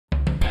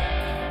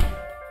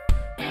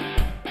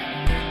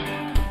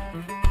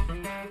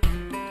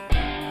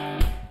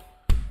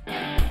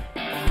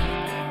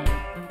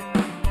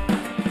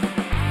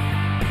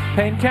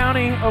Payne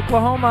County,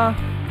 Oklahoma.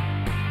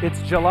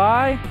 It's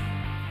July,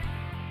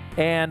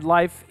 and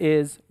life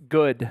is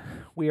good.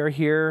 We are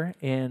here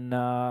in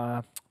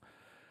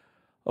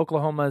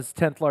Oklahoma's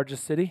 10th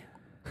largest city,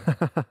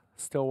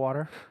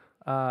 Stillwater.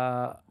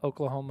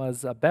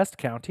 Oklahoma's best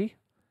county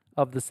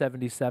of the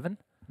 77.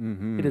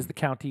 Mm-hmm. It is the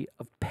county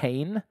of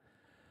Payne.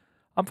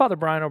 I'm Father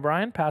Brian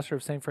O'Brien, pastor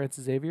of St.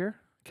 Francis Xavier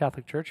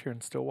Catholic Church here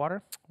in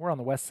Stillwater. We're on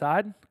the west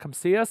side. Come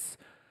see us.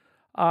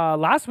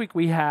 Last week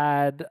we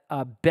had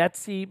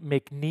Betsy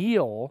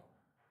McNeil,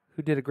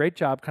 who did a great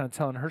job kind of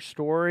telling her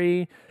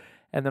story,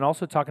 and then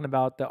also talking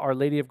about the Our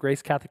Lady of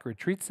Grace Catholic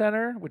Retreat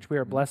Center, which we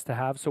are blessed to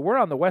have. So we're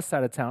on the west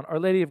side of town. Our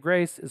Lady of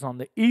Grace is on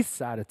the east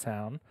side of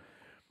town.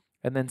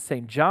 And then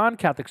St. John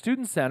Catholic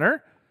Student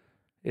Center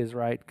is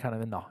right kind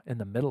of in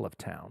the middle of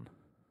town.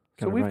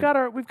 So we've got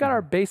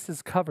our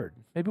bases covered.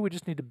 Maybe we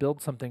just need to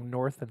build something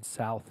north and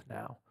south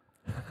now.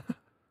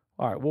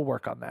 All right, we'll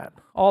work on that.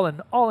 All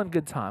in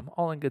good time.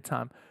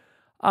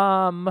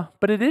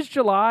 But it is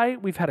July.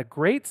 We've had a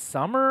great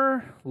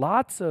summer.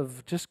 Lots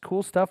of just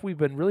cool stuff we've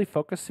been really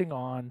focusing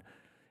on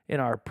in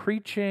our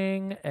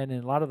preaching and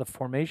in a lot of the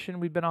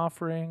formation we've been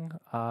offering,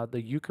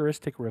 the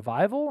Eucharistic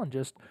revival, and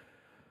just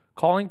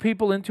calling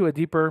people into a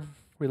deeper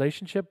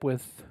relationship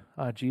with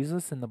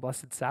Jesus in the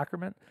Blessed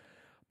Sacrament.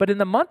 But in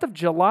the month of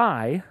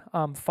July,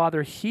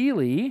 Father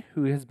Healey,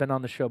 who has been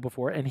on the show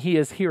before, and he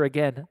is here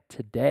again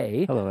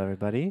today. Hello,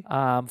 everybody.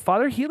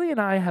 Father Healey and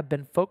I have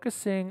been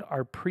focusing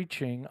our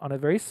preaching on a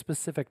very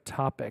specific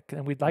topic,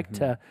 and we'd like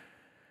to,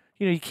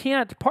 you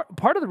can't,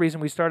 part of the reason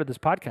we started this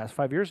podcast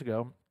 5 years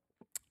ago,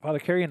 Father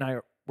Carey and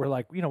I were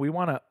like, we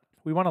want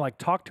to like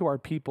talk to our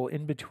people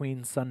in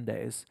between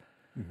Sundays.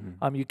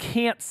 You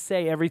can't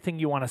say everything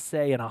you want to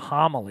say in a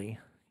homily.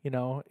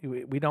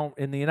 We don't,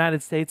 in the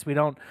United States, we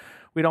don't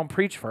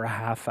preach for a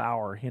half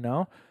hour,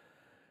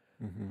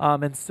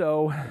 And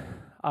so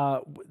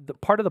the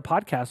part of the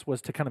podcast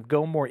was to kind of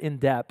go more in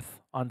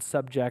depth on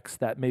subjects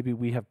that maybe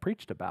we have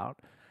preached about.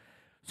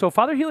 So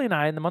Father Healey and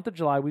I, in the month of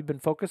July, we've been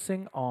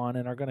focusing on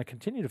and are going to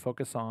continue to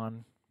focus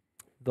on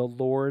the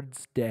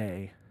Lord's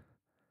Day,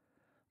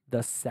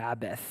 the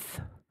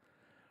Sabbath,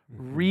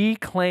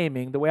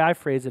 reclaiming, the way I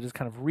phrase it is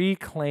kind of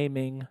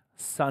reclaiming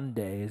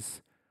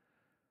Sundays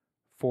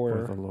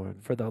for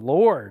the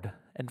Lord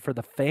and for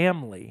the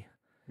family.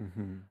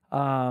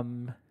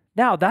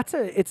 Now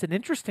it's an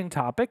interesting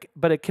topic,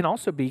 but it can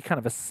also be kind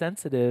of a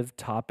sensitive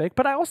topic.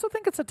 But I also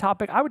think it's a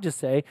topic, I would just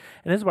say,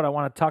 and this is what I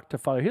want to talk to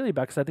Father Healey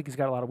about, because I think he's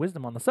got a lot of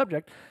wisdom on the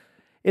subject.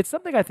 It's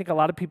something I think a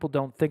lot of people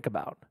don't think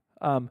about.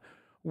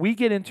 We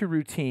get into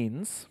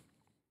routines.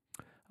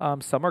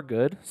 Some are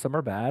good, some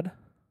are bad,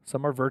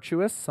 some are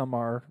virtuous, some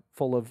are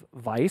full of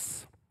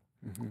vice.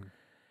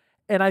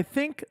 And I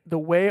think the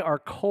way our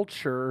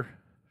culture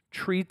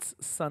treats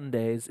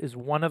Sundays is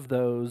one of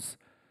those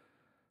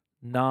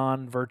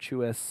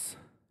non-virtuous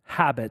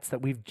habits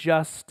that we've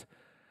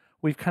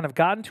kind of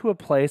gotten to a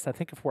place, I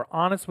think if we're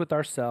honest with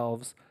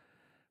ourselves,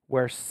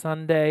 where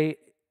Sunday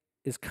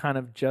is kind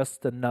of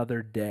just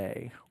another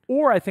day.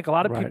 Or I think a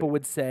lot of people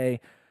would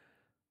say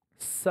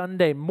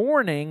Sunday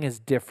morning is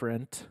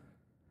different,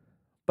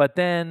 but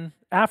then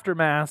after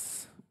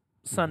Mass,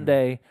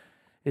 Sunday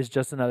is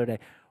just another day.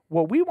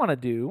 What we want to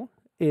do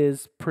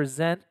is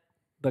present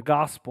the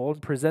gospel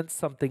and present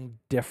something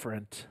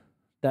different,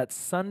 that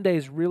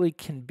Sundays really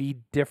can be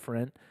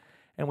different,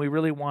 and we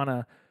really want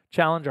to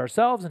challenge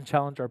ourselves and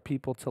challenge our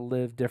people to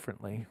live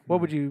differently.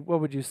 What would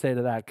you say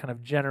to that, kind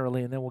of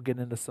generally, and then we'll get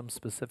into some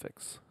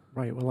specifics?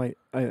 Right. Well,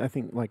 I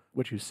think, like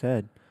what you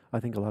said, I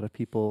think a lot of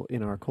people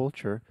in our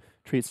culture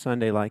treat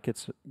Sunday like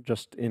it's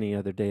just any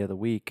other day of the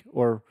week,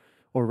 or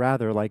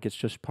rather like it's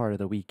just part of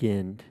the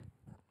weekend.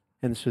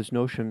 And this is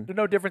notion... There's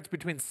no difference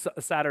between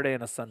a Saturday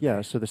and a Sunday.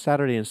 Yeah, so the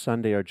Saturday and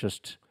Sunday are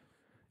just,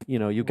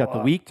 you've got the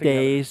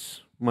weekdays,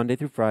 together. Monday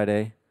through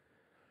Friday,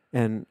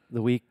 and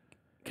the week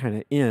kind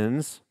of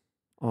ends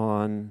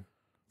on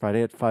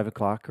Friday at 5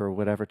 o'clock or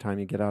whatever time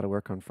you get out of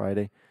work on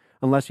Friday,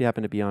 unless you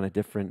happen to be on a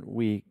different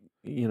week,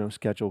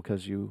 schedule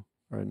because you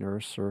are a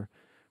nurse or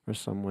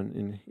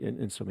someone,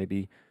 and so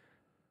maybe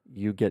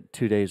you get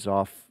 2 days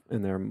off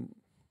in there,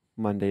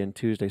 Monday and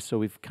Tuesday. So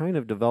we've kind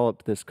of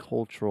developed this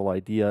cultural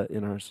idea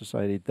in our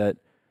society that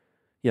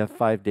you have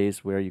 5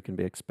 days where you can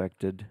be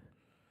expected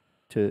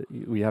to,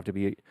 we have to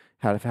be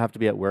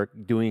at work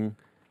doing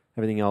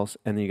everything else,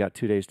 and then you got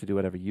 2 days to do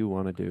whatever you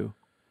want to do.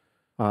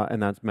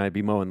 And that might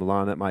be mowing the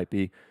lawn, that might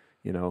be,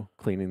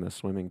 cleaning the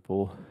swimming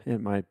pool,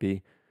 it might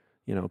be,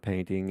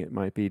 painting, it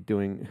might be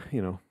doing,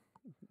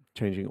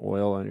 changing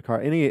oil on your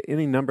car,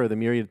 any number of the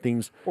myriad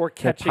things. Or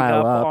catching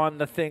up on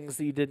the things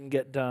that you didn't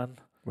get done.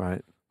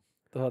 Right.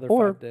 The other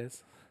 5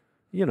 days.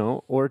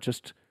 Or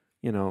just,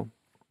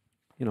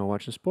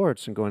 watching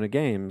sports and going to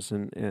games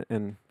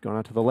and going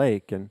out to the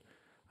lake. And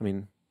I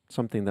mean,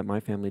 something that my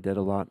family did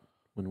a lot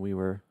when we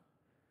were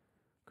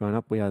growing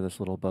up, we had this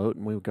little boat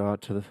and we would go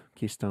out to the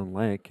Keystone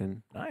Lake.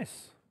 And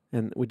nice.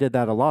 And we did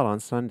that a lot on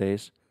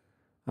Sundays.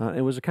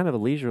 It was a kind of a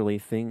leisurely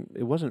thing.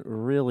 It wasn't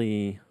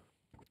really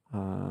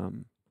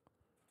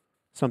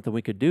something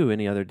we could do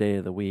any other day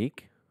of the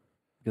week.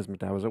 because my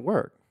dad was at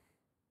work.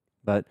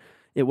 But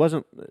it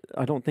wasn't,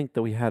 I don't think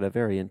that we had a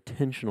very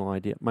intentional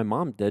idea. My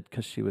mom did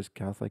because she was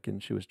Catholic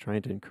and she was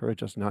trying to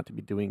encourage us not to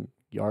be doing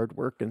yard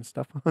work and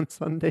stuff on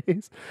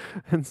Sundays.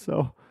 And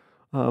so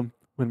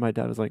when my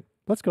dad was like,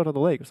 let's go to the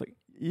lake, I was like,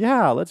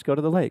 yeah, let's go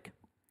to the lake.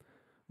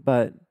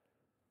 But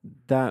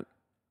that,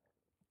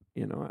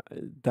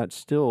 that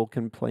still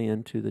can play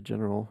into the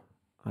general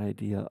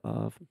idea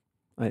of,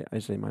 I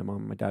say my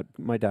mom,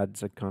 my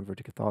dad's a convert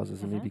to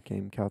Catholicism. He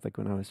became Catholic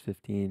when I was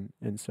 15.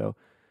 And so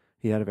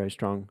he had a very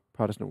strong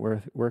Protestant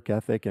work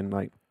ethic, and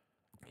like,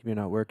 if you're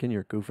not working,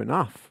 you're goofing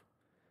off.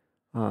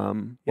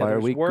 Why are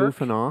we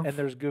goofing off? And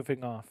there's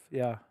goofing off,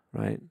 yeah.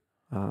 Right.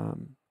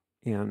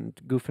 And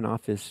goofing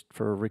off is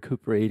for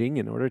recuperating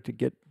in order to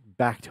get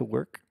back to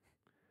work.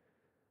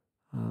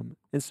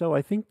 And so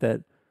I think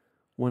that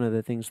one of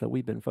the things that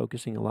we've been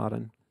focusing a lot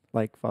on,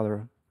 like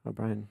Father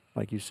O'Brien,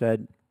 like you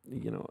said,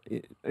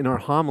 in our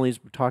homilies,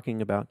 we're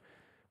talking about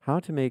how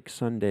to make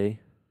Sunday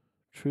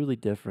truly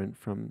different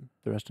from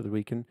the rest of the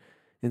week, and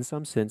in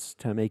some sense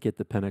to make it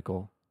the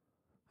pinnacle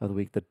of the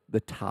week,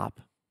 the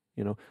top.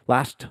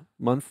 Last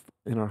month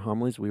in our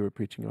homilies we were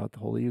preaching about the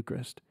Holy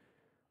Eucharist.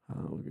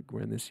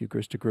 We're in this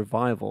Eucharistic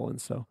revival, and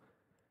so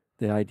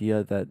the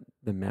idea that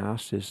the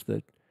Mass is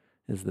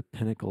the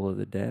pinnacle of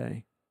the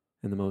day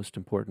and the most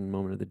important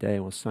moment of the day.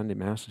 Well, Sunday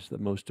Mass is the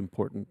most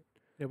important.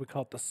 Yeah, we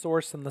call it the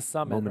source and the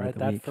summit, right?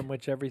 That week. From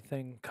which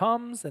everything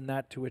comes, and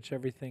that to which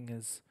everything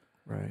is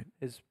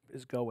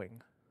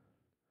going.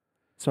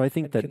 So I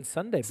think and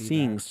that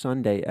seeing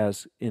Sunday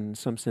as, in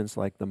some sense,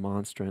 like the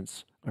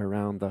monstrance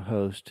around the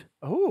host.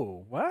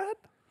 Oh, what?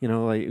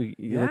 Like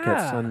you look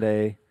at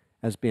Sunday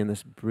as being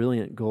this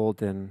brilliant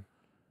golden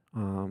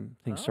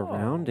thing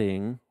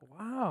surrounding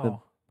the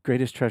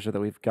greatest treasure that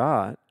we've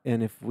got.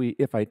 And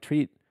if I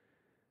treat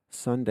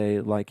Sunday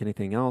like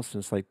anything else,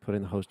 and it's like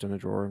putting the host in a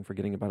drawer and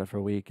forgetting about it for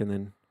a week,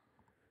 and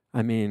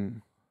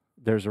then,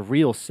 there's a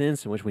real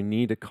sense in which we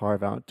need to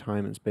carve out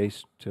time and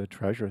space to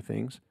treasure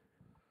things.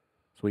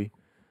 So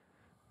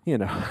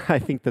I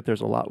think that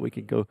there's a lot we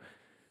could go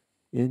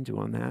into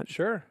on that.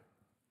 Sure.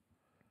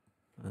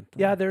 But,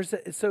 yeah,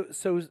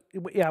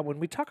 when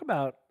we talk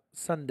about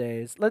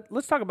Sundays,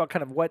 let's talk about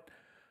kind of what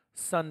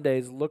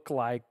Sundays look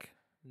like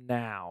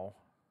now.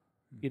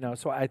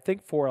 So I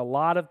think for a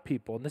lot of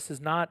people, and this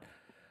is not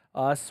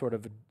us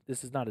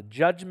this is not a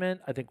judgment.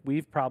 I think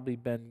we've probably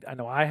been, I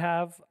know I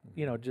have,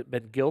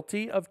 been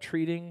guilty of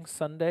treating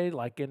Sunday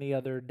like any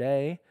other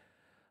day.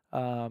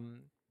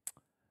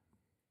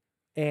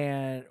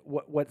 And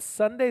what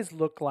Sundays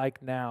look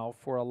like now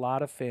for a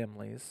lot of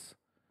families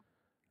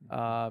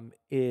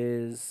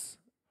is,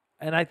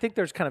 and I think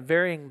there's kind of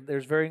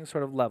varying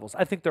sort of levels.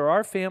 I think there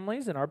are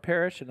families in our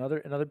parish and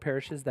other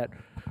parishes that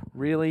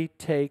really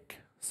take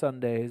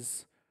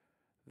Sundays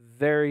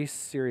very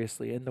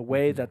seriously in the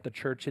way that the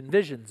church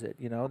envisions it.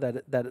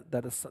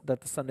 That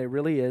the Sunday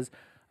really is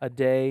a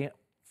day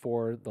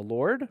for the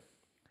Lord,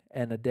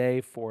 and a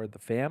day for the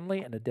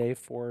family, and a day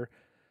for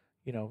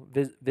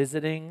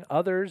visiting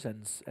others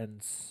and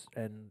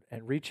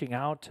reaching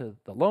out to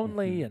the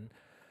lonely.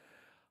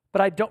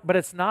 But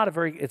it's not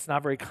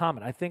very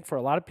common. I think for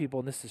a lot of people,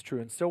 and this is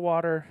true in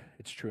Stillwater,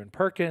 it's true in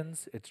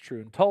Perkins, it's true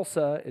in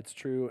Tulsa, it's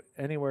true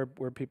anywhere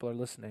where people are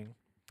listening.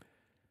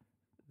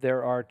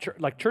 There are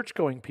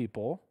church-going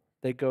people.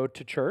 They go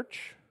to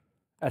church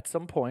at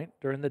some point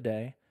during the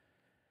day,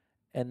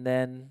 and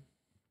then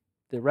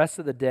the rest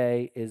of the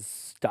day is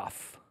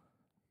stuff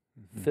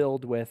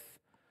filled with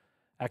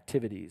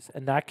activities.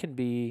 And that can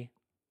be,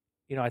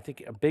 I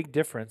think a big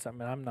difference. I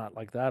mean, I'm not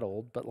like that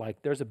old, but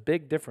there's a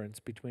big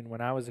difference between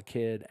when I was a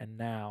kid and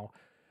now,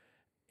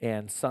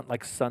 and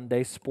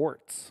Sunday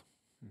sports.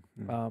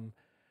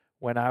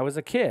 When I was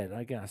a kid,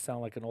 again, I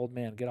sound like an old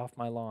man. Get off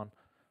my lawn.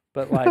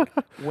 But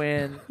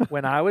when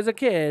I was a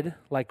kid,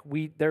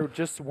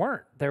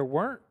 there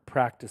weren't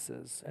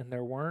practices and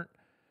there weren't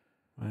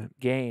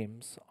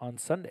games on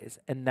Sundays,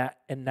 and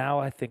now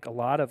I think a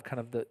lot of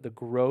kind of the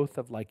growth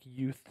of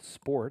youth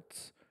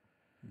sports,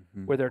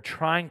 where they're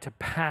trying to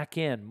pack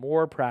in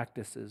more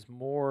practices,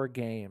 more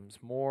games,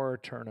 more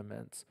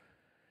tournaments,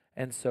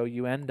 and so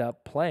you end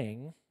up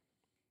playing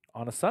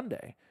on a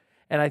Sunday.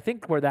 And I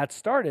think where that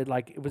started,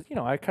 it was,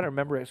 I kind of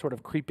remember it sort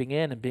of creeping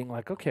in and being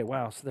like, okay,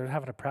 wow, so they're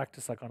having a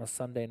practice on a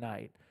Sunday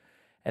night.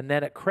 And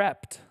then it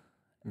crept.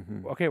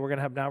 Okay, we're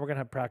gonna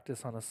have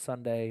practice on a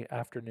Sunday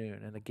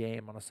afternoon and a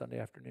game on a Sunday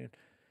afternoon.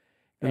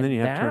 And then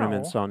you have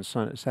tournaments on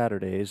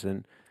Saturdays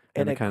and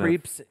it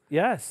creeps.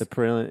 Yes. The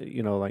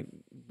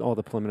all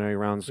the preliminary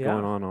rounds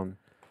going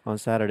on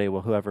Saturday.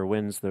 Well, whoever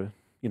wins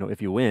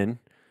if you win,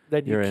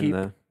 then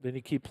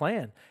you keep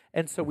playing.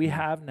 And so we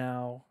have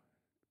now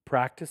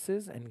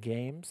practices and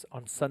games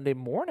on Sunday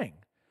morning.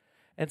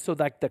 And so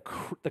the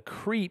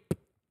creep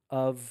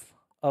of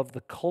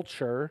the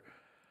culture,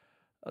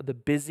 the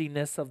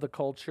busyness of the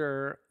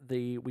culture,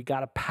 we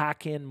got to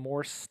pack in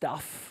more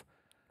stuff.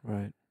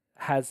 Right.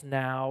 Has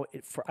now,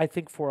 I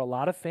think for a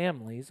lot of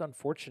families,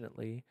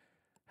 unfortunately,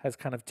 has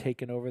kind of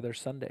taken over their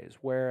Sundays.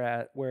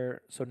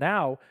 So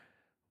now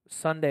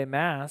Sunday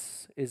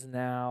Mass is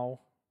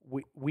now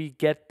we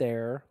get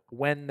there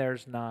when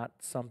there's not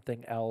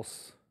something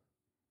else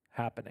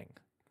happening.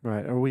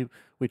 Right. Or we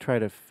try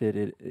to fit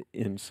it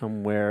in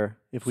somewhere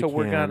if we So can.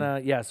 we're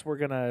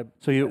gonna.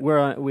 So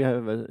we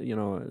have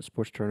a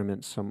sports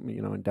tournament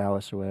in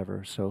Dallas or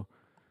whatever. So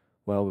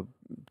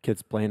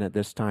kids playing at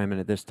this time and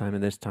at this time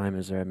and this time,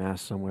 is there a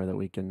mass somewhere that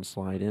we can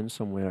slide in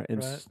somewhere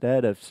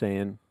instead of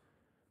saying,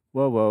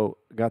 whoa,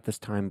 got this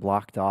time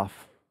blocked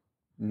off.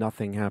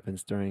 Nothing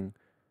happens during,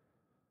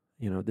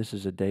 this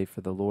is a day for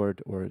the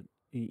Lord, or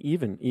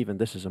even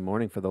this is a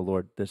morning for the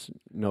Lord.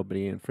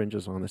 Nobody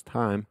infringes on this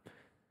time.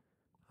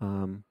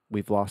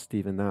 We've lost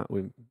even that.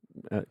 We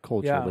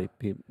culturally,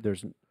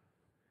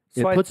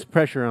 it puts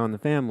pressure on the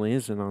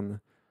families and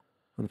on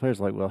the players.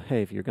 Like, well,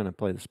 hey, if you're going to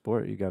play the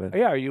sport, you got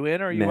to. Are you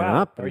in or are you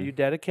out? Are you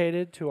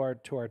dedicated to our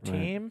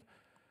team,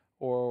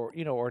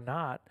 right. or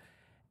not?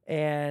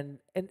 And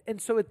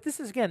so this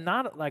is again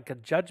not like a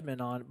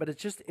judgment on, but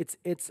it's just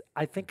it's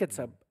I think it's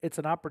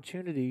an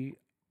opportunity.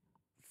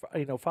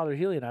 Father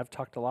Healey and I have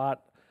talked a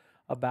lot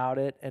about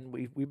it, and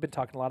we've been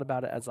talking a lot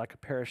about it as like a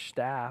parish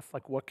staff.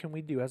 Like, what can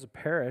we do as a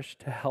parish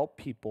to help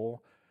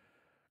people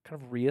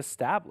kind of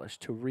reestablish,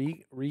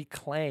 to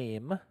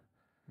reclaim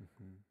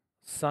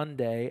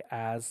Sunday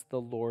as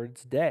the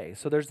Lord's day?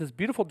 So there's this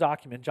beautiful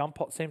document,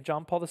 St.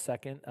 John Paul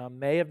II,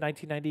 May of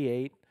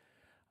 1998.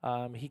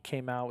 He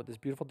came out with this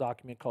beautiful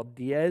document called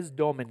Dies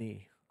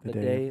Domini, the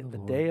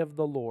day of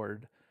the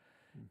Lord.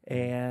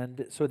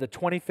 And so the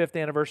 25th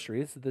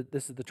anniversary,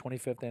 this is the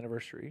 25th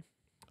anniversary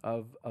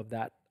of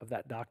that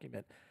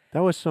document.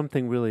 That was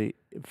something really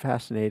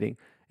fascinating.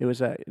 It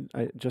was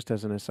just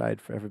as an aside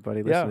for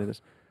everybody listening to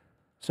this.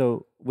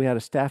 So we had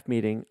a staff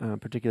meeting on a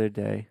particular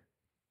day,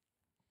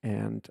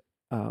 and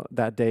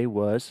that day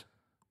was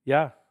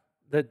it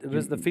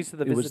was the Feast of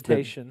the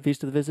Visitation. The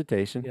Feast of the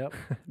Visitation. Yep.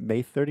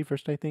 May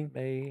 31st, I think.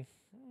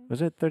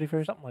 Was it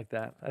 31st? Something like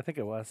that. I think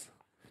it was.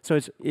 So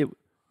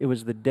it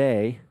was the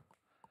day.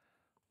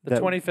 The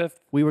 25th.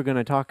 We were going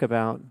to talk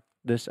about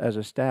this as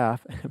a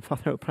staff, and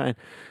Father O'Brien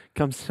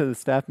comes to the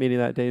staff meeting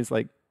that day. He's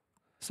like,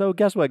 so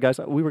guess what, guys?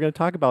 We were going to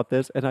talk about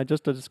this, and I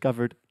just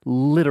discovered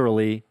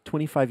literally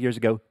 25 years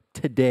ago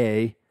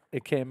today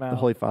it came out. The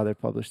Holy Father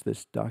published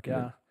this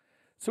document. Yeah.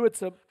 So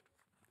it's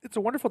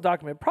a wonderful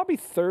document. Probably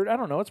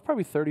it's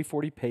probably 30,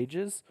 40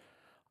 pages.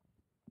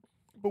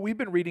 But we've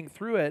been reading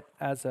through it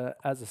as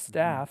a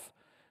staff.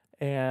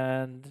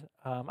 And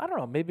I don't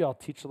know, maybe I'll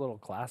teach a little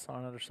class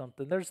on it or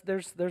something.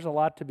 There's a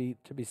lot to be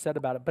said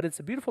about it, but it's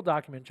a beautiful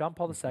document. John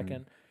Paul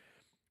II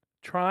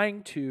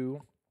trying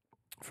to,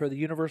 for the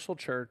universal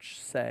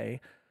church,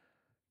 say,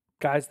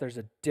 guys, there's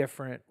a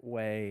different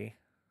way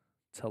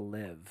to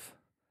live.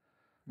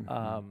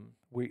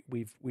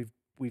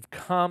 We've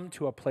come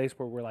to a place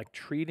where we're like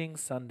treating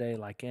Sunday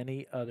like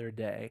any other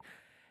day,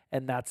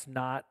 and that's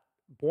not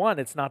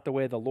it's not the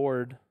way the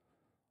Lord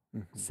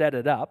set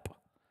it up.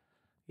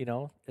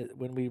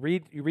 When you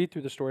read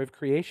through the story of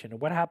creation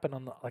and what happened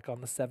on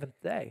the seventh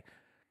day,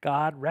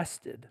 God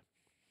rested.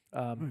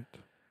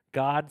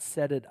 God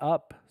set it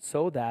up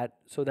so that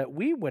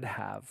we would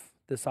have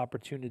this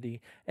opportunity,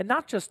 and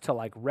not just to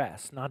like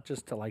rest, not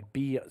just to like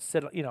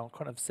sit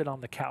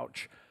on the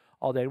couch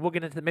all day. We'll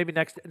get into maybe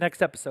next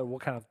episode.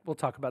 We'll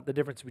talk about the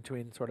difference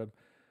between sort of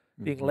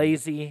being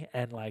lazy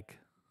and like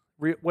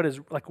what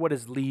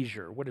is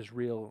leisure, what is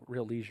real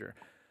leisure.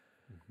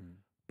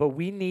 But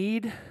we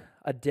need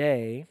a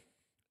day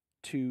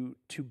to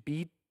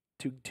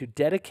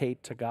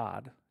dedicate to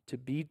God, to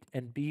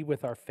be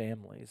with our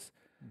families,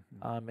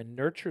 and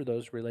nurture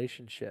those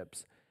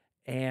relationships.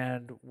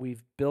 And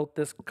we've built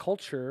this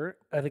culture,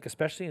 I think,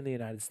 especially in the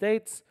United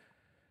States,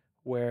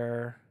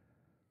 where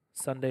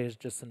Sunday is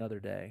just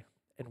another day,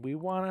 and we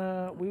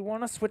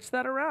wanna switch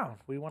that around.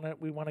 We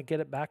wanna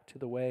get it back to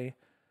the way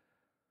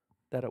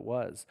that it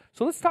was.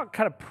 So let's talk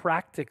kind of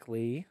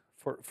practically.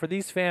 For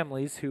these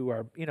families who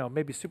are,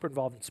 maybe super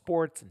involved in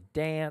sports and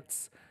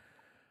dance,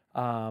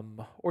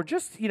 or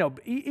just,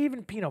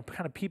 even,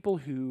 kind of people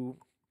who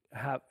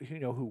have,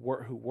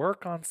 who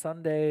work on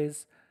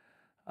Sundays.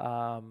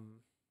 I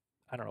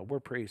don't know. We're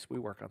priests. We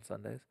work on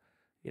Sundays,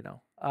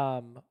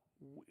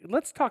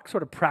 let's talk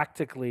sort of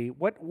practically.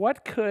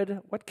 What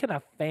can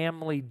a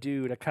family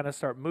do to kind of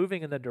start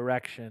moving in the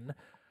direction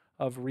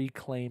of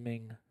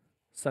reclaiming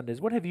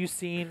Sundays? What have you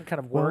seen kind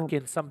of work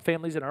in some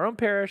families in our own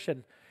parish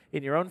and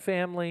in your own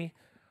family?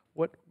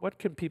 What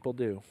can people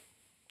do?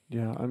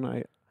 Yeah,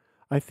 and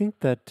I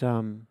think that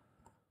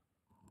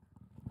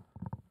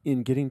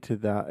in getting to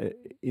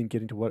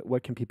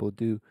what can people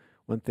do,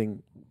 one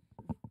thing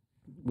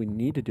we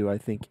need to do, I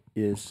think,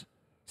 is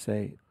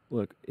say,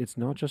 look, it's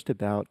not just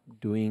about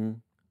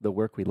doing the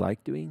work we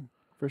like doing.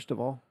 First of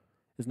all,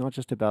 it's not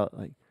just about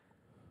like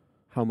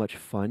how much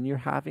fun you're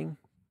having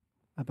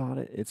about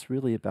it. It's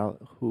really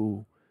about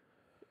who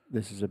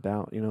this is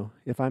about.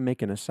 If I'm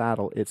making a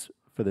saddle, it's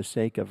for the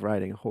sake of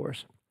riding a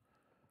horse.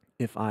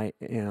 If I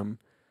am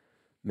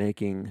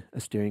making a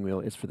steering wheel,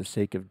 it's for the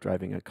sake of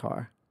driving a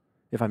car.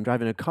 If I'm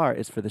driving a car,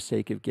 it's for the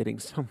sake of getting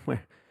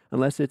somewhere.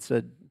 Unless it's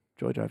a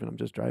joy drive and I'm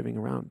just driving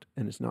around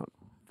and it's not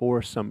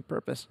for some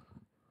purpose.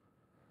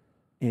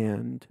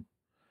 and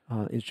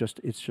it's just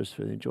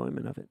for the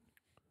enjoyment of it.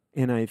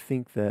 And I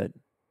think that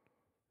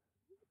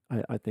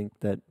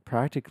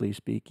practically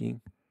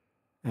speaking,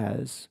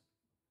 as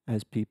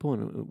people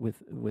and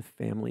with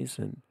families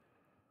and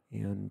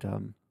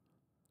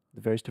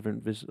the various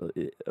different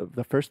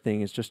the first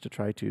thing is just to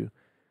try to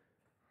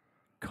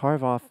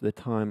carve off the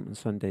time on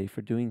Sunday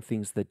for doing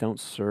things that don't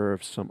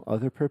serve some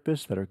other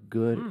purpose that are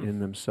good in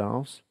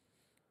themselves.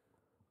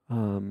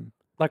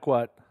 Like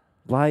what?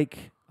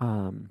 Like,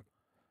 well,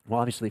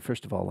 obviously,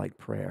 first of all, like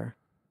prayer,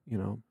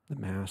 the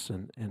Mass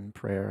and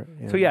prayer.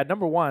 And So yeah,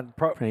 number one,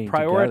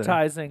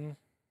 prioritizing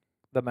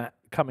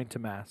coming to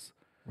Mass.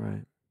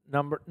 Right.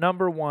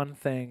 Number one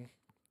thing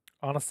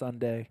on a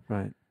Sunday,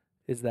 right,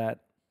 is that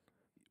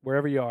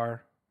wherever you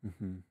are,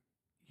 mm-hmm.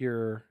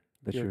 you're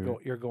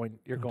going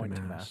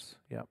to Mass.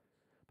 Yep.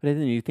 But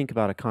then you think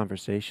about a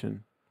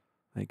conversation,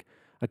 like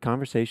a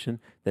conversation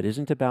that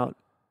isn't about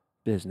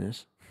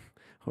business,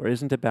 or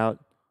isn't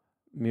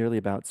merely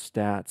about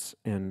stats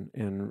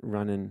and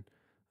running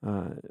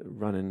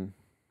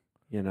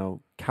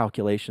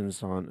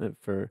calculations on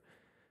for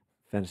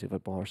fantasy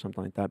football or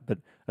something like that. But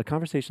a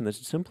conversation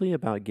that's simply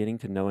about getting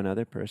to know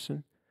another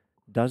person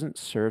doesn't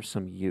serve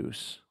some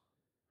use.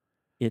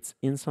 It's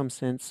in some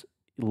sense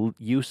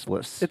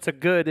useless. It's a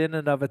good in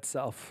and of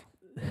itself.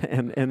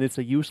 and it's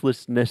a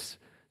uselessness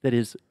that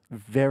is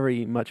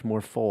very much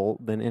more full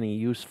than any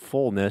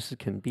usefulness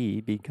can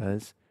be,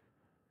 because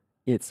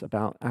it's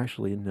about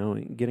actually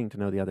getting to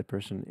know the other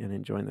person and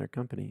enjoying their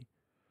company.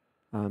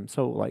 I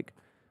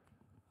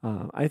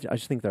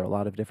just think there are a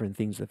lot of different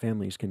things that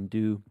families can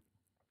do.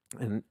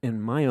 And in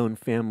my own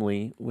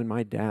family, when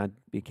my dad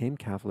became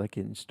Catholic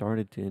and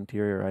started to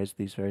interiorize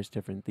these various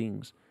different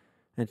things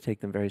and to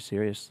take them very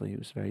seriously, he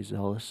was very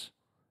zealous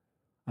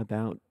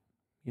about,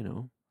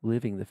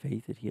 living the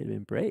faith that he had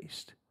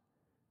embraced.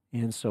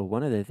 And so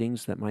one of the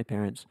things that my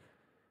parents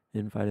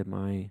invited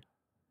my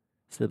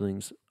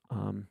siblings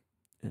and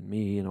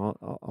me and all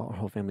our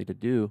whole family to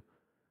do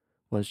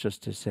was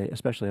just to say,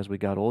 especially as we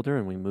got older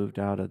and we moved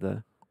out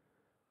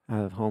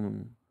of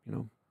home,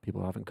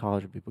 people off in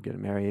college or people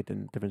getting married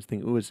and different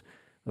things. It was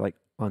like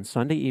on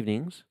Sunday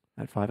evenings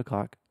at 5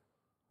 o'clock,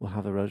 we'll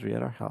have the rosary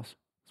at our house.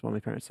 That's what my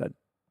parents said.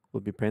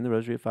 We'll be praying the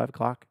rosary at 5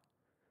 o'clock,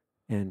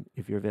 and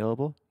if you're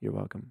available, you're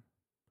welcome.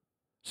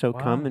 So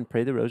come and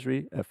pray the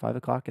rosary at 5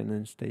 o'clock, and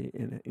then stay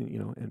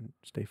and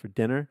stay for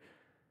dinner,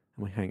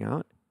 and we hang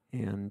out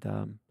and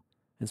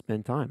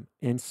spend time.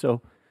 And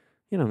so,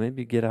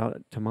 maybe get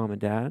out to mom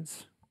and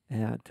dad's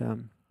at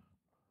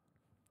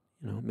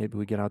maybe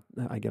I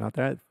get out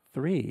there at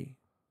 3,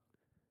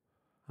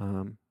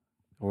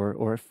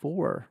 or at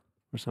 4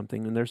 or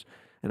something, and there's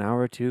an hour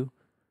or two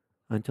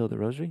until the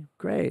rosary.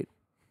 Great.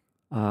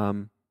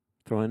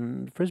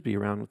 Throwing frisbee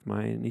around with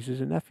my nieces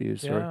and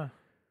nephews,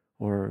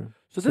 or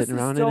so sitting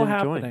around and enjoying.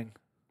 Happening.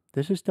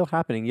 This is still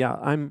happening. Yeah,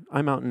 I'm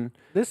out in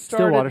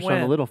Stillwater, so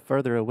I'm a little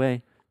further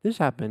away. This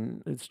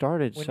happened. It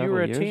started when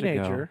several years ago. When you were a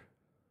teenager.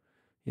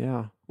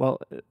 Yeah. Well,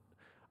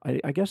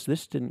 I guess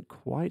this didn't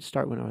quite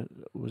start when I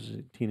was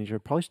a teenager.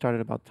 It probably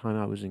started about the time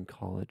I was in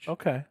college.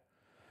 Okay.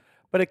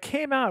 But it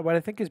came out. What I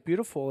think is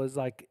beautiful is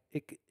like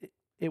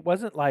it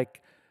wasn't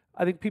like,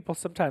 I think people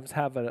sometimes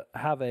have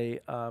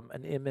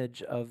an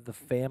image of the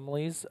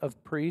families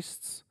of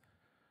priests,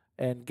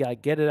 and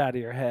get it out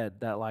of your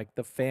head that like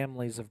the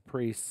families of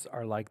priests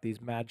are like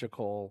these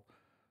magical,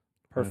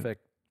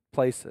 perfect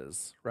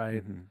places,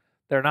 right? Mm-hmm.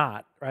 They're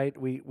not, right?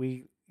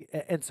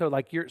 And so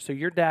like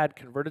your dad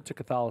converted to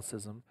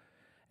Catholicism,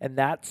 and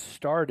that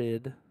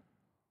started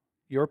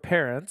your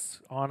parents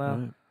on a.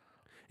 Right.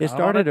 It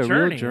started a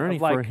real journey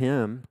for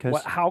him.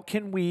 How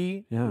can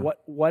we? Yeah.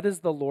 What is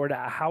the Lord?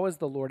 How is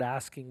the Lord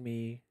asking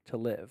me to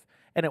live?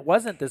 And it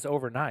wasn't this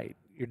overnight.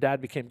 Your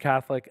dad became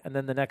Catholic, and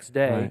then the next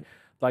day,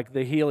 like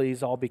the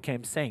Healeys all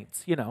became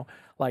saints.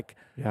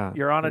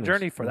 You're on a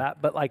journey for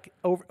that. But like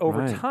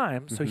over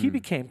time, so he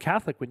became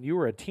Catholic when you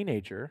were a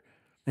teenager,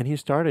 and he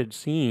started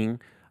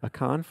seeing a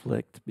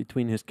conflict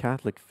between his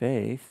Catholic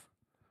faith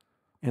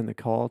and the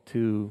call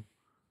to,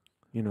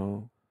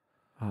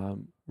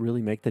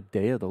 really make the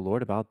day of the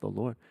Lord about the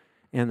Lord,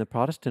 and the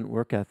Protestant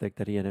work ethic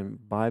that he had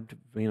imbibed,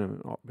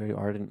 being a very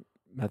ardent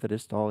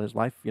Methodist all his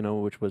life,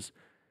 which was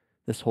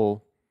this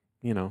whole,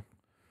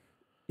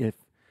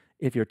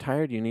 if you're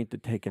tired, you need to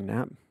take a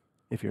nap.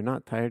 If you're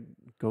not tired,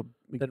 go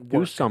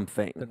do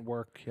something. Then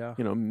work, yeah.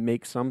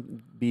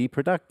 Be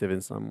productive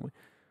in some way.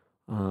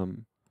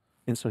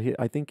 And so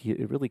I think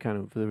it really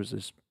there was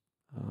this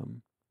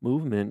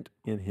movement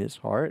in his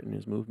heart and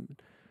his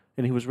movement.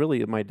 And he was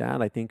really my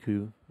dad, I think,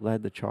 who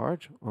led the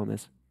charge on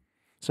this.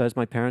 So as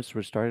my parents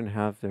were starting to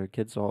have their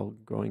kids all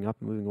growing up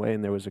and moving away,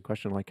 and there was a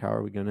question like,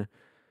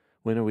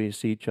 when are we to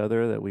see each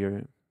other, that we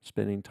are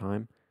spending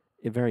time,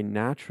 it very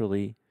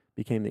naturally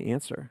became the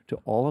answer to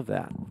all of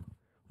that.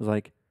 It was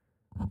like,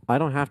 I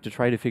don't have to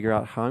try to figure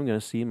out how I'm going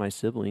to see my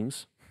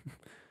siblings,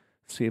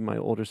 see my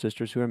older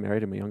sisters who are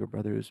married, and my younger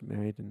brother who's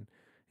married and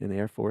in the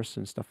Air Force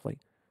and stuff like.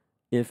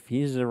 If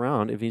he's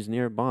around, if he's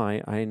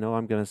nearby, I know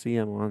I'm going to see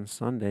him on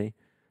Sunday.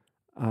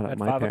 At At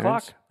my 5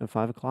 parents o'clock? at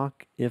 5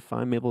 o'clock. If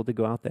I'm able to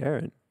go out there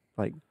and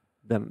like,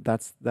 then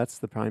that's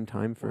the prime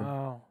time for.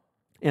 Wow.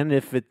 And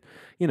if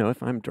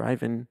if I'm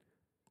driving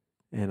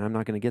and I'm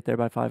not going to get there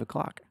by 5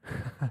 o'clock,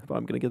 but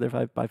I'm going to get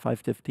there by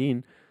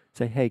 5:15,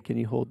 say, hey, can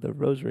you hold the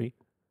rosary?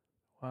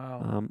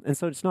 Wow. And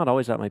so it's not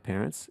always at my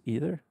parents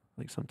either.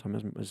 Like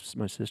sometimes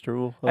my sister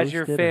will host As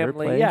your it at her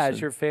family, place, yeah, as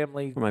and your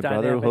family or my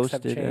brother will dynamics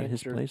host have it at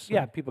his changed, or place.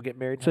 yeah, people get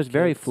married and So have it's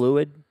very kids.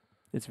 fluid.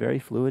 It's very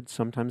fluid.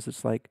 Sometimes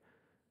it's like,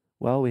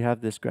 well, we have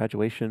this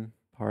graduation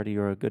party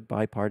or a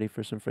goodbye party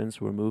for some friends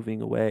who are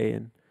moving away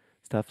and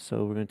stuff.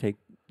 So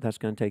that's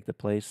going to take the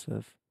place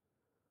of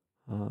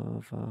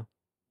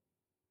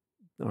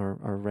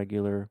our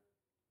regular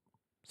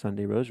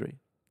Sunday rosary.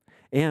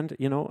 And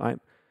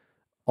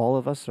all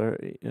of us are,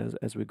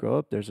 as we grow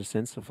up, there's a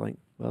sense of like,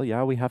 well,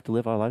 yeah, we have to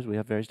live our lives. We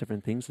have various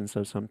different things, and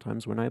so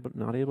sometimes we're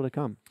not able to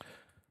come.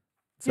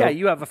 So yeah,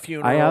 you have a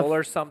funeral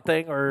or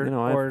something,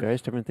 I have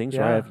various different things.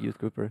 Or I yeah. have youth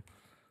group or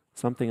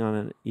something on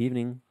an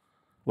evening.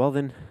 Well,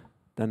 then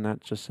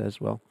that just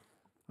says, well,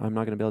 I'm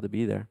not going to be able to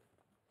be there.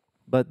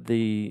 But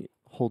the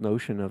whole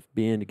notion of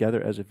being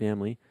together as a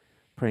family,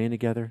 praying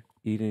together,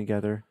 eating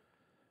together,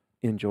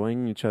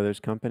 enjoying each other's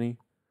company,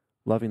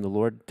 loving the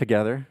Lord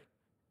together,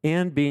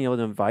 and being able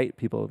to invite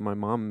people. My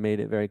mom made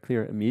it very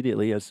clear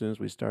immediately as soon as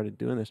we started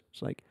doing this.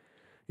 It's like,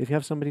 if you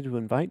have somebody to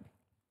invite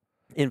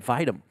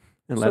them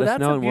and So let us that's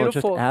know, a and we'll just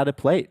beautiful- add a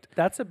plate.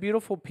 That's a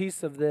beautiful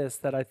piece of this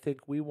that I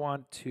think we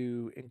want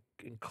to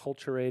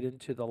enculturate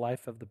into the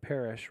life of the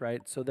parish,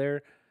 right? So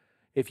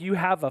if you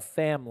have a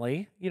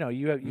family,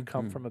 you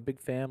come from a big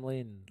family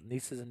and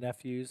nieces and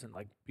nephews and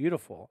like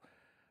beautiful,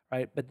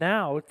 right? But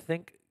now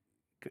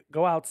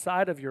go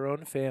outside of your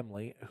own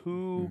family.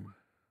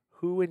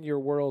 Who in your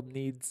world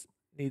needs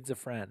a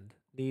friend,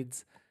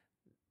 needs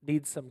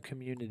some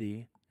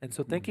community? And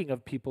so thinking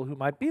of people who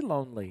might be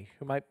lonely,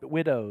 who might be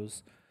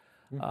widows,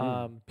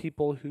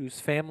 people whose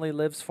family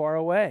lives far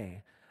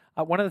away.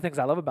 One of the things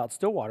I love about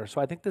Stillwater,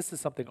 so I think this is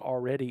something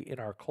already in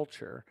our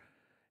culture,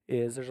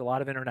 is there's a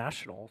lot of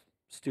international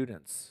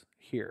students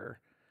here.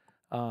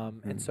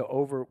 And so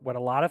what a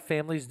lot of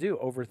families do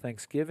over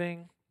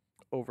Thanksgiving,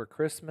 over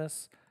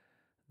Christmas,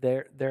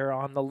 they're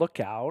on the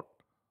lookout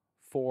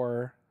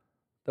for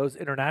those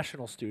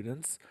international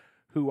students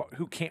who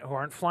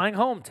aren't flying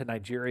home to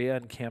Nigeria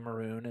and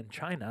Cameroon and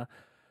China.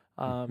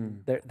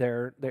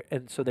 They're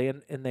and so they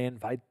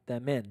invite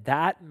them in.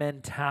 That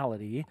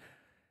mentality,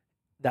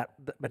 the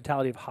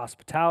mentality of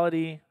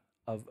hospitality,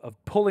 of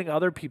pulling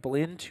other people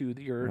into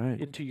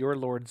your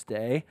Lord's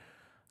Day.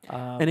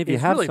 And if you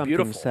have really something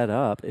beautiful. set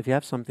up, if you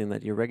have something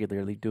that you're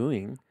regularly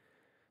doing,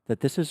 that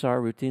this is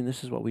our routine,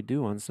 this is what we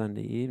do on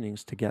Sunday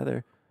evenings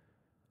together,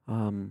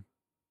 to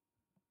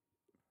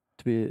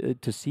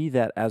see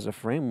that as a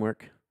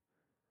framework,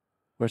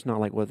 where it's not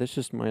like, well, this is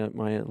just my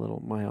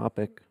little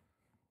myopic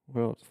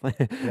world.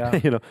 Yeah.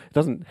 It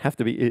doesn't have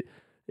to be.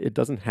 It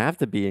doesn't have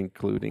to be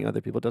including other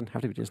people. It doesn't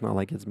have to be. It's not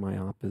like it's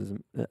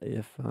myopism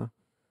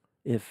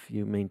if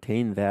you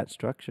maintain that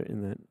structure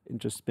in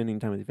just spending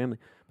time with your family.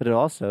 But it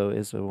also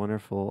is a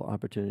wonderful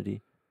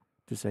opportunity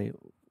to say,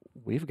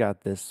 we've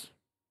got this.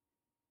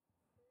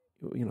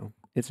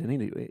 It's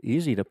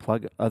easy to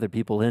plug other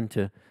people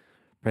into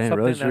praying a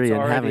rosary that's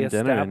and having already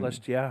dinner.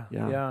 established.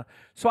 Yeah.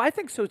 So I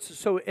think so.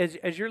 So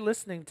as you're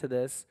listening to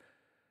this,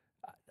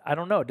 I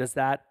don't know. Does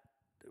that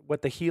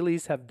what the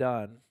Healeys have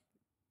done?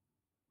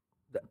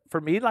 For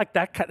me, like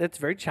that, it's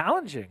very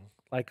challenging.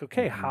 Like,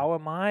 okay, how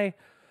am I?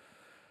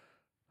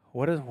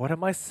 What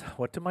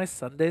do my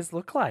Sundays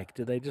look like?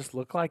 Do they just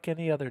look like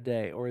any other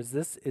day, or is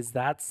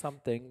that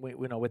something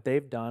we know what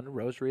they've done?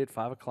 Rosary at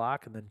 5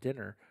 o'clock and then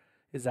dinner.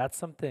 Is that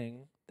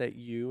something that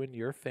you and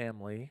your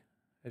family,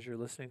 as you're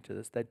listening to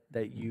this, that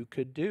you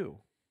could do?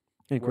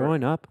 And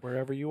growing up,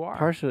 wherever you are,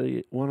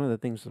 partially one of the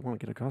things I want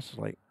to get across is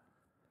like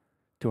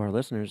to our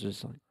listeners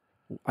is like,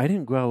 I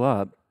didn't grow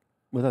up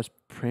with us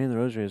praying the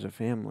rosary as a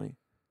family.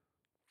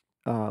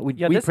 We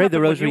prayed the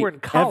rosary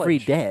every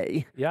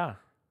day. Yeah.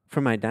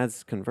 For my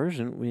dad's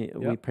conversion,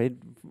 we prayed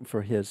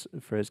for his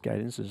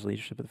guidance, his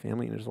leadership of the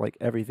family, and it was like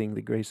everything,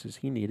 the graces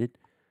he needed,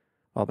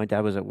 while my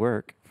dad was at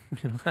work,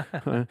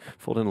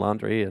 folding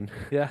laundry and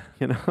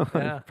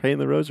praying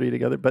the rosary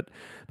together. But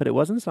it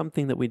wasn't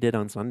something that we did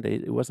on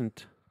Sundays. It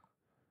wasn't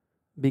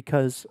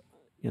because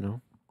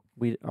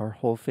our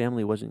whole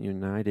family wasn't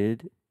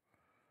united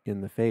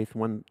in the faith.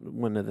 One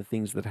of the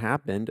things that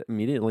happened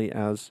immediately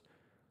as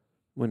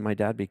when my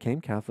dad became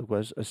Catholic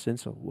was a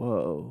sense of,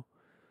 whoa,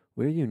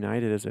 we're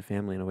united as a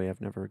family in a way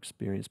I've never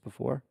experienced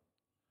before.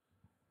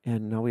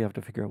 And now we have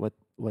to figure out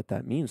what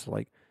that means.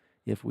 Like,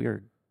 if we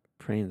are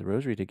praying the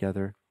rosary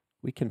together,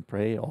 we can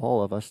pray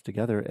all of us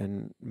together,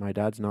 and my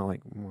dad's not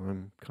like, well,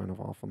 I'm kind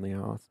of off on the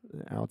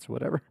outs or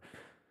whatever.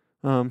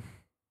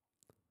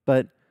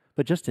 But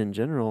just in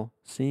general,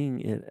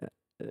 seeing it,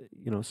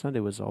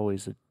 Sunday was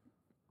always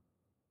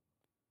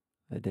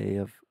a day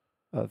of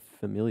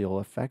familial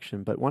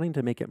affection, but wanting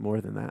to make it more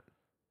than that.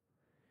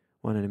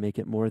 Wanting to make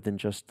it more than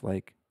just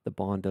like the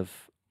bond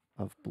of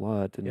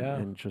blood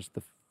and just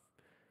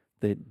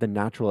the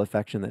natural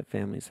affection that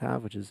families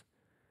have, which is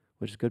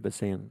which is good, but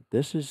saying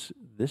this is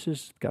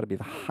got to be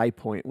the high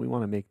point. We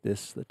want to make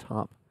this the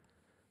top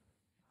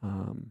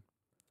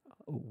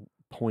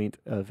point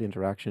of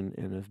interaction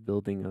and of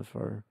building of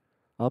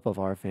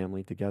our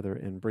family together,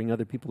 and bring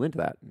other people into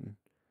that.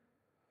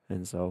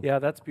 And so yeah,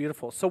 that's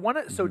beautiful. So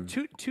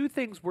two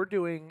things we're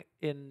doing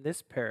in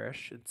this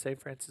parish in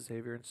St. Francis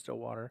Xavier in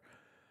Stillwater.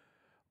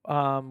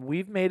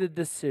 We've made a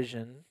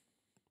decision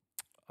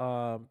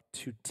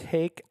to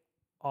take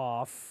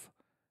off.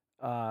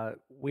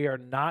 We are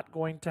not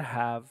going to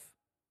have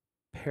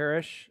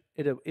parish.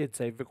 It's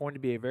going to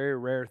be a very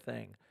rare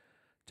thing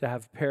to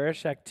have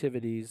parish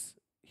activities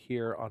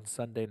here on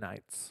Sunday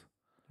nights.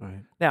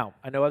 right. Now,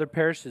 I know other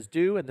parishes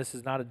do, and this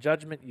is not a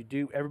judgment. You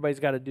do. Everybody's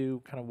got to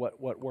do kind of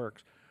what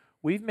works.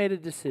 We've made a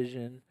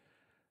decision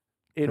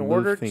in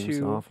order move things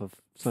to off of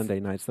Sunday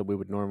nights that we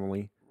would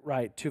normally.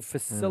 right, to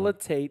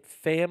facilitate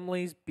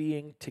families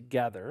being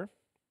together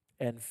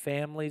and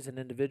families and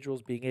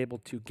individuals being able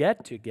to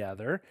get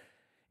together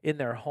in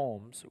their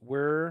homes.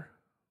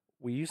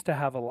 We used to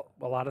have a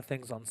lot of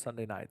things on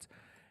Sunday nights,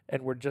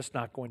 and we're just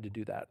not going to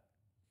do that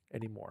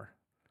anymore.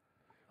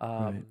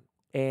 Right.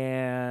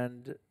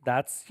 And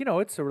that's,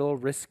 it's a little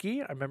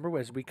risky. I remember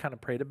as we kind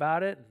of prayed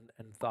about it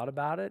and thought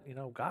about it,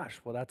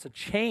 gosh, well, that's a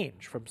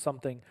change from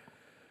something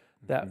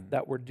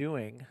that we're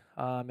doing.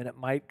 And it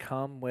might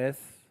come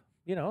with,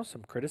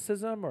 some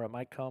criticism, or it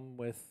might come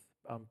with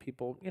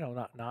people,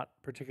 not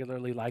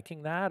particularly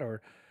liking that,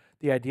 or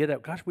the idea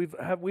that, gosh,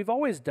 we've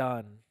always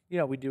done,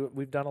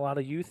 we've done a lot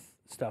of youth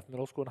stuff,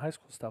 middle school and high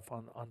school stuff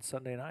on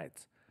Sunday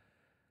nights.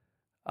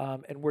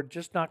 And we're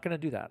just not going to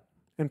do that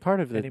And part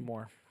of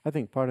anymore. I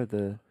think part of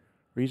the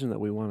reason that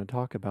we want to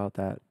talk about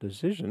that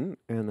decision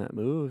and that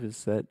move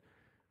is that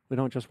we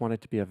don't just want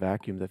it to be a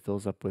vacuum that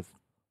fills up with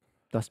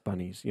dust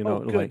bunnies, Good.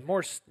 like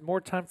More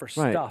time for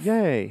right, stuff.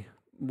 yay.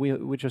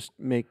 We just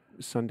make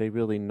Sunday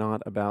really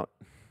not about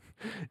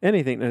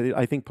anything.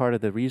 I think part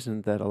of the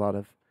reason that a lot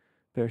of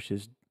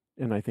parishes,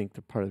 and I think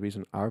part of the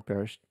reason our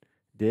parish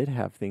did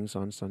have things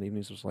on Sunday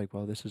evenings was like,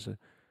 well,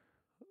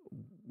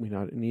 we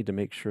need to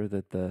make sure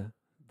that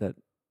that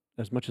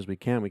as much as we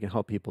can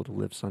help people to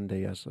live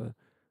Sunday as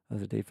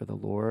a day for the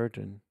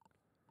Lord.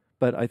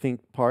 But I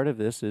think part of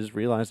this is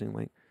realizing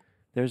like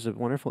there's a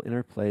wonderful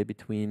interplay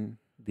between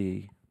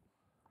the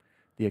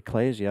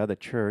ecclesia, the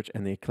church,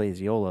 and the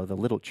ecclesiola, the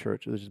little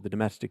church, which is the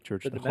domestic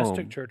church, The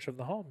domestic church of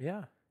the home,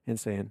 yeah. and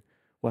saying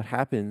what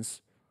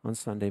happens on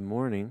Sunday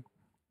morning,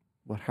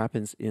 what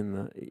happens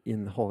in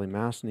the Holy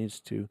Mass needs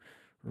to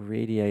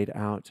radiate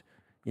out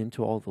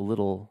into all the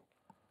little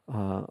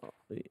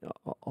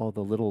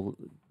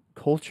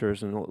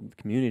cultures and all the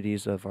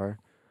communities of our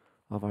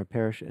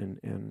parish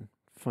and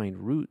find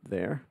root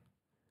there.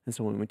 And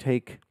so when we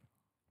take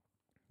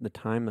the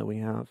time that we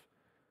have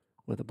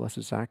with the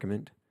Blessed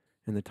Sacrament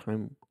and the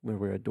time where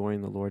we're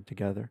adoring the Lord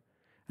together,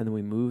 and then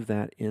we move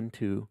that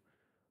into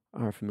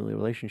our familiar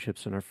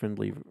relationships and our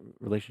friendly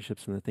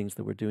relationships and the things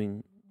that we're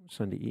doing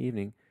Sunday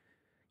evening,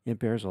 it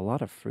bears a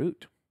lot of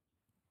fruit.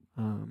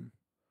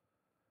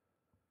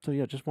 So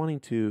yeah, just wanting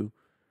to,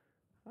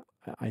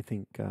 I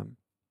think,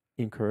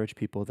 encourage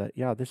people that,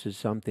 this is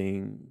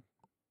something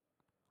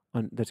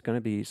that's going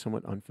to be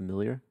somewhat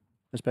unfamiliar,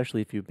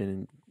 especially if you've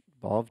been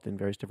involved in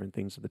various different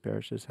things that the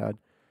parish has had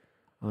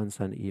on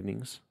Sunday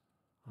evenings.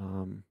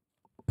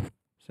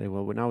 Say,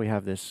 well, now we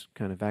have this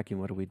kind of vacuum.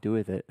 What do we do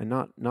with it? And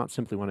not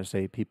simply want to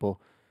say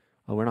people,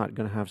 oh, we're not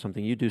going to have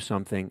something. You do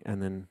something,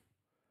 and then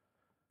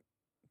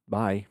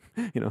bye.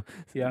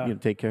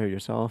 Take care of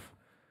yourself.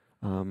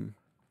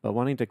 But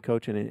wanting to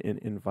coach and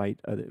invite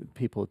other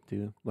people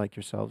to, like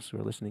yourselves who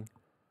are listening,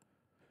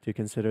 to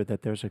consider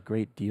that there's a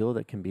great deal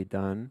that can be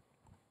done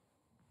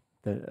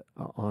that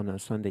on a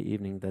Sunday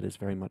evening that is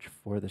very much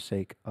for the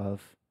sake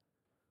of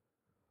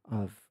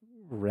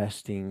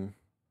resting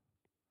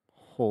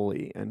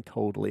wholly and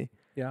totally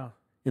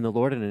in the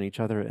Lord and in each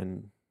other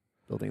and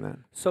building that.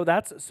 So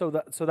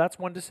that's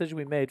one decision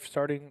we made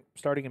starting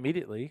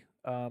immediately.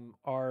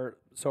 Our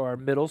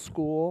middle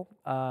school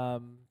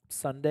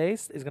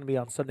Sundays is going to be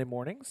on Sunday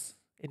mornings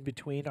in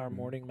between our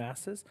morning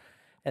masses.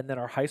 And then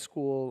our high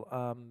school,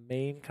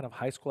 main kind of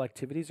high school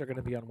activities are going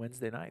to be on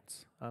Wednesday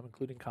nights,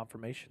 including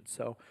confirmation.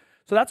 So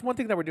that's one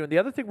thing that we're doing. The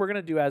other thing we're going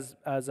to do as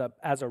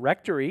a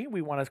rectory,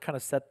 we want to kind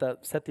of set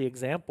the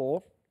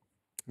example,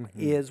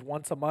 is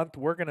once a month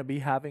we're going to be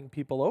having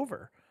people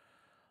over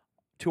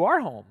to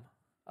our home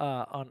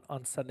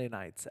on Sunday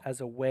nights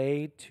as a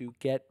way to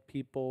get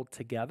people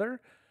together.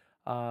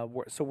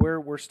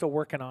 We're still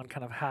working on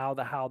kind of how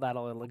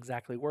that'll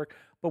exactly work.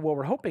 But what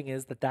we're hoping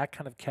is that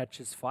kind of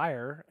catches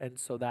fire, and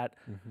so that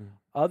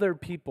other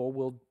people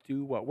will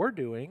do what we're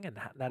doing, and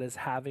that is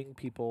having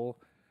people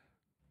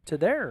to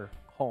their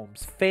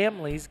homes,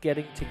 families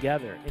getting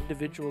together,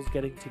 individuals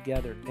getting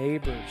together,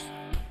 neighbors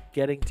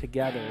getting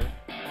together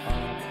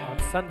on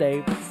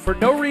Sunday for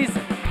no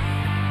reason.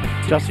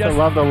 Just to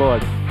love the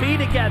Lord. Be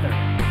together.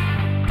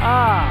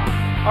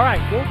 All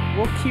right,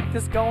 we'll keep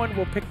this going.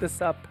 We'll pick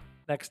this up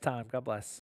next time. God bless.